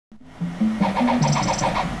Hey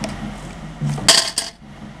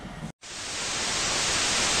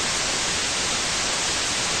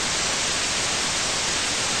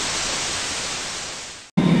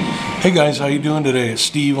guys, how you doing today? It's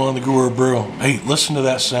Steve on the Brew. Hey, listen to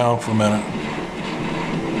that sound for a minute.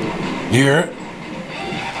 You hear it?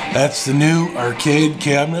 That's the new arcade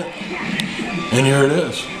cabinet, and here it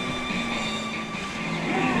is.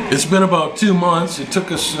 It's been about 2 months. It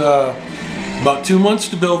took us about 2 months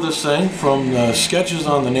to build this thing, from the sketches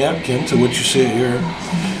on the napkin to what you see here.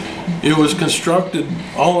 It was constructed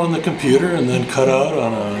all on the computer and then cut out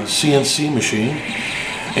on a CNC machine.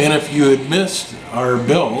 And if you had missed our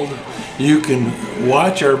build, you can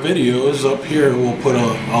watch our videos up here. We'll put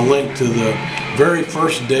a link to the very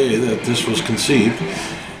first day that this was conceived,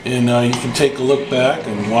 and you can take a look back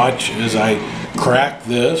and watch as I cracked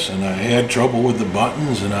this, and I had trouble with the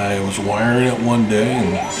buttons, and I was wiring it one day,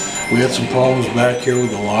 and we had some problems back here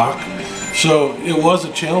with the lock. So it was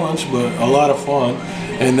a challenge, but a lot of fun.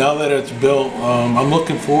 And now that it's built, I'm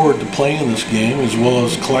looking forward to playing this game as well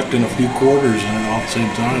as collecting a few quarters in it all at the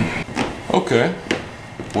same time. Okay,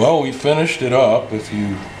 well, we finished it up. If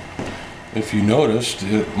you noticed,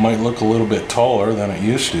 it might look a little bit taller than it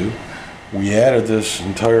used to. We added this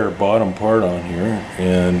entire bottom part on here,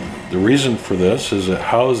 and the reason for this is it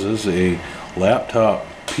houses a laptop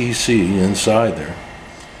PC inside there.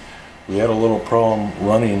 We had a little problem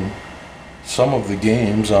running some of the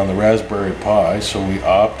games on the Raspberry Pi, so we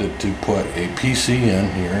opted to put a PC in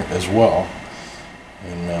here as well,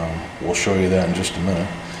 and we'll show you that in just a minute.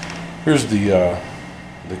 Here's the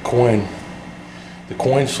coin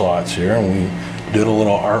slots here, and we did a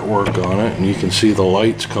little artwork on it, and you can see the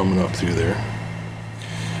lights coming up through there.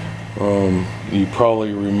 You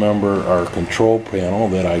probably remember our control panel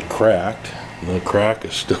that I cracked. The crack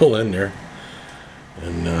is still in there,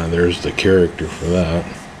 and there's the character for that.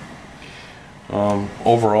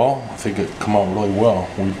 Overall, I think it come out really well.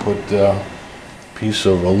 We put a piece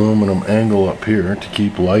of aluminum angle up here to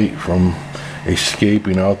keep light from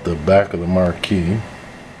escaping out the back of the marquee,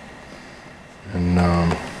 and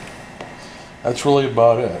that's really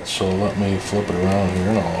about it. So let me flip it around here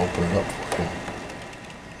and I'll open it up for you.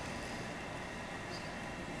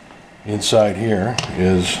 Inside here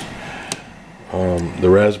is the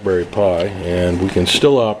Raspberry Pi, and we can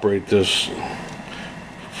still operate this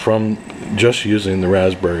from just using the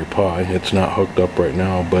Raspberry Pi. It's not hooked up right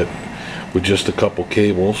now, but with just a couple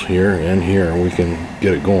cables here and here, we can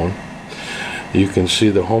get it going. You can see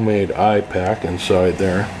the homemade iPack inside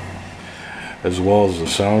there, as well as the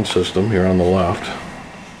sound system here on the left,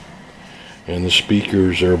 and the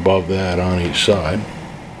speakers are above that on each side.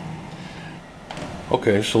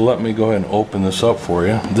 Okay, so let me go ahead and open this up for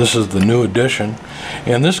you. This is the new edition,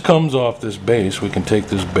 and this comes off this base. We can take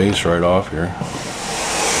this base right off here,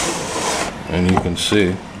 and you can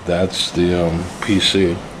see that's the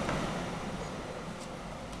PC.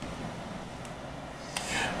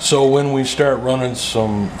 So when we start running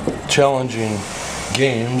some challenging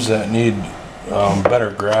games that need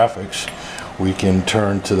better graphics, we can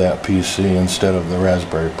turn to that PC instead of the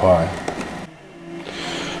Raspberry Pi.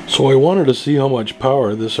 So I wanted to see how much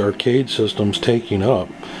power this arcade system's taking up,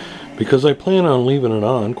 because I plan on leaving it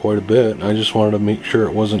on quite a bit. I just wanted to make sure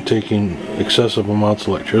it wasn't taking excessive amounts of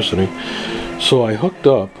electricity. So I hooked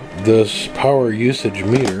up this power usage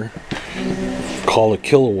meter, called a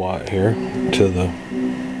kilowatt here, to the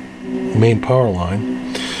main power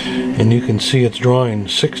line, and you can see it's drawing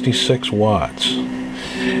 66 watts,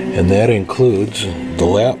 and that includes the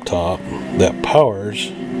laptop that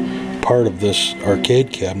powers part of this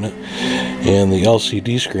arcade cabinet, and the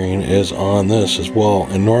LCD screen is on this as well.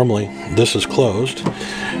 And normally this is closed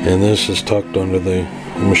and this is tucked under the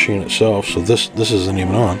machine itself, so this isn't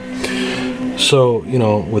even on. So, you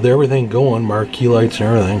know, with everything going, marquee lights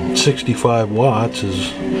and everything, 65 watts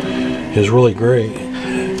is really great.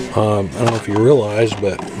 I don't know if you realize,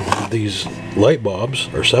 but these light bulbs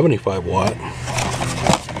are 75 watt.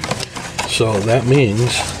 So that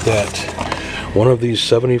means that one of these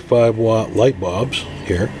 75 watt light bulbs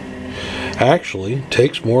here actually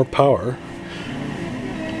takes more power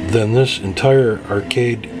than this entire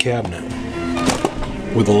arcade cabinet.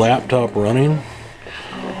 With the laptop running,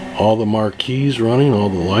 all the marquees running, all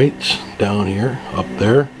the lights down here, up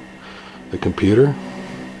there, the computer,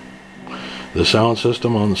 the sound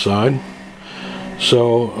system on the side.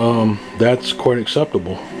 So that's quite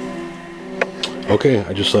acceptable. Okay,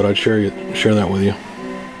 I just thought I'd share that with you.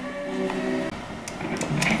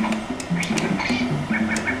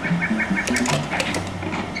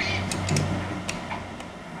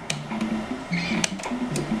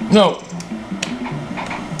 No.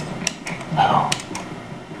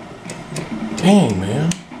 Dang, man.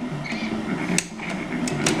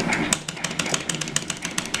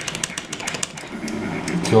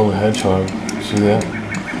 Kill the hedgehog. See that?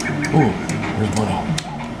 Ooh, there's money.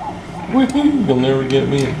 Woohoo! You'll never get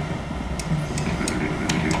me.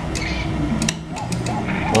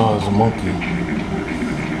 Oh, there's a monkey.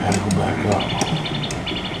 Had to go back up.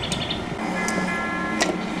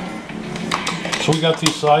 So we got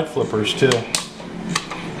these side flippers too.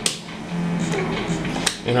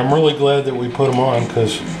 And I'm really glad that we put them on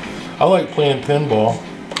because I like playing pinball.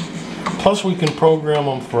 Plus we can program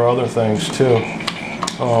them for other things too.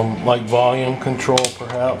 Like volume control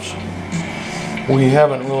perhaps. We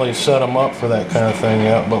haven't really set them up for that kind of thing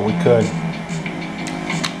yet, but we could.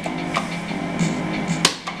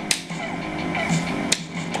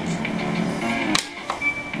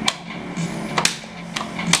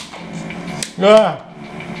 Ah!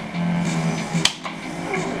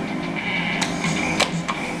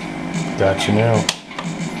 Got you now.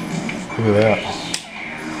 Look at that.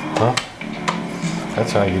 Huh?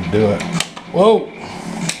 That's how you do it. Whoa!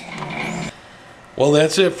 Well,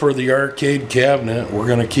 that's it for the arcade cabinet. We're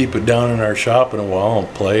going to keep it down in our shop in a while and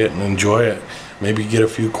play it and enjoy it. Maybe get a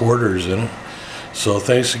few quarters in it. So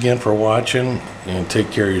thanks again for watching and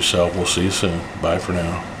take care of yourself. We'll see you soon. Bye for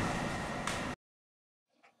now.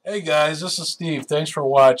 Hey guys, this is Steve. Thanks for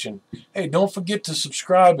watching. Hey, don't forget to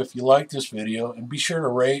subscribe if you like this video and be sure to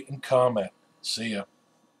rate and comment. See ya.